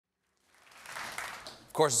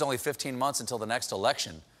Of course, it's only 15 months until the next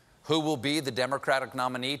election. Who will be the Democratic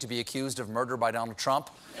nominee to be accused of murder by Donald Trump?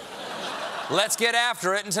 Let's get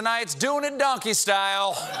after it in tonight's Doing It Donkey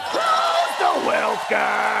Style. Close the wealth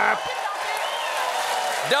gap.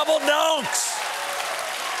 Double donks.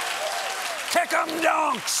 Kick 'em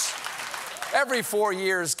donks. Every 4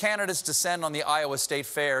 years, candidates descend on the Iowa State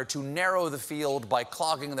Fair to narrow the field by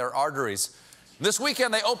clogging their arteries. This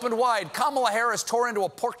weekend, they opened wide. Kamala Harris tore into a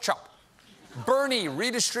pork chop. Bernie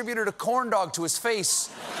redistributed a corn dog to his face.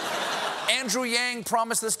 Andrew Yang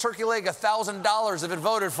promised this turkey leg $1,000 if it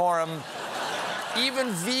voted for him.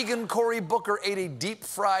 Even vegan Cory Booker ate a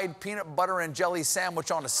deep-fried peanut butter and jelly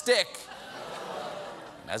sandwich on a stick.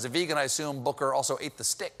 As a vegan, I assume Booker also ate the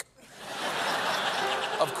stick.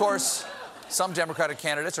 Of course, some Democratic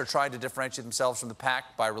candidates are trying to differentiate themselves from the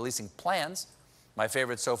pack by releasing plans. My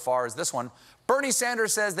favorite so far is this one. Bernie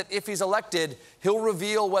Sanders says that if he's elected, he'll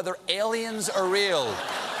reveal whether aliens are real.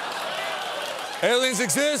 Aliens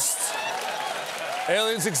exist.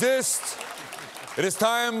 Aliens exist. It is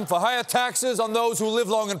time for higher taxes on those who live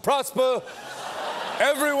long and prosper.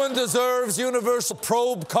 Everyone deserves universal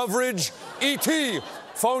probe coverage. E.T.,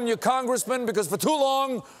 phone your congressman, because for too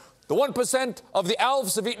long, the 1% of the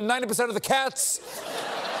ALFs have eaten 90% of the cats.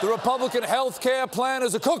 The Republican health care plan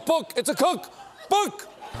is a cookbook. It's a cookbook. Cook.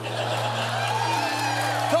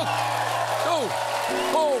 Go.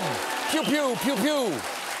 Boom. Pew, pew, pew, pew.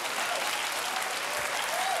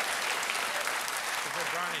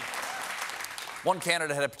 One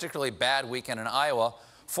candidate had a particularly bad weekend in Iowa.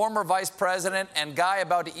 Former vice president and guy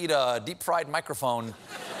about to eat a deep-fried microphone,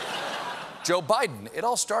 Joe Biden. It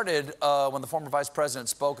all started when the former vice president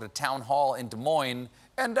spoke at a town hall in Des Moines,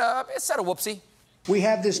 and it said a whoopsie. We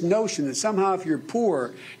have this notion that somehow if you're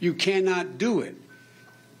poor, you cannot do it.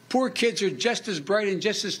 Poor kids are just as bright and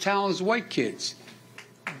just as talented as white kids.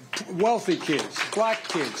 Wealthy kids, black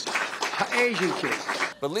kids, Asian kids.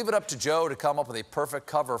 But leave it up to Joe to come up with a perfect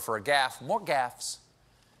cover for a gaffe. More gaffes.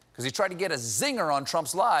 Because he tried to get a zinger on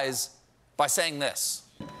Trump's lies by saying this.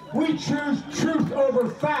 We choose truth over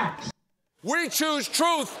facts. We choose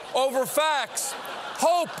truth over facts,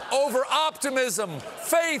 hope over optimism,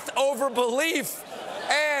 faith over belief,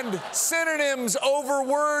 and synonyms over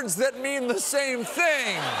words that mean the same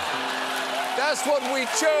thing. That's what we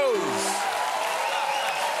chose.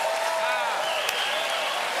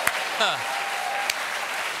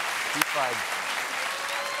 Deep-fried.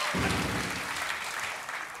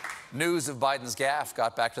 News of Biden's gaffe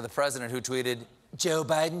got back to the president, who tweeted, "Joe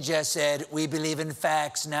Biden just said, we believe in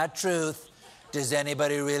facts, not truth. Does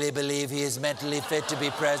anybody really believe he is mentally fit to be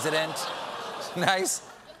president?" Nice.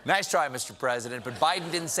 Nice try, Mr. President. But Biden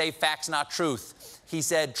didn't say facts, not truth. He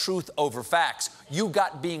said truth over facts. You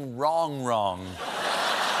got being wrong.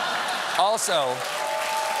 Also,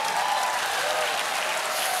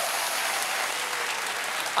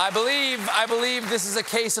 I believe this is a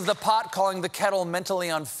case of the pot calling the kettle mentally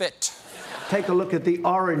unfit. Take a look at the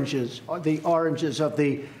oranges of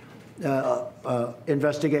the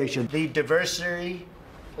investigation. The diversity,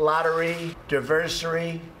 lottery,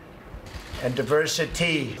 diversity, and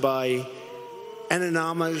diversity. By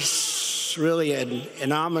anonymous, really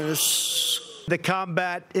anonymous. The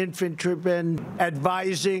combat infantrymen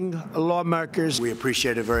advising lawmakers. We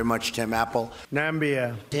appreciate it very much, Tim Apple.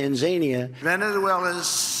 Nambia, Tanzania,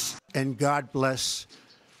 Venezuela's. and God bless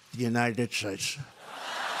the United States.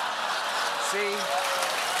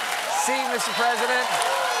 See, Mr. President?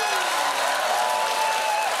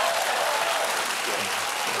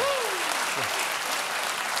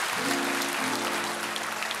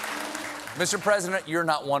 Mr. President, you're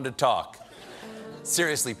not one to talk.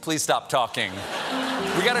 Seriously, please stop talking.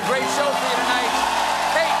 We got a great show for you tonight.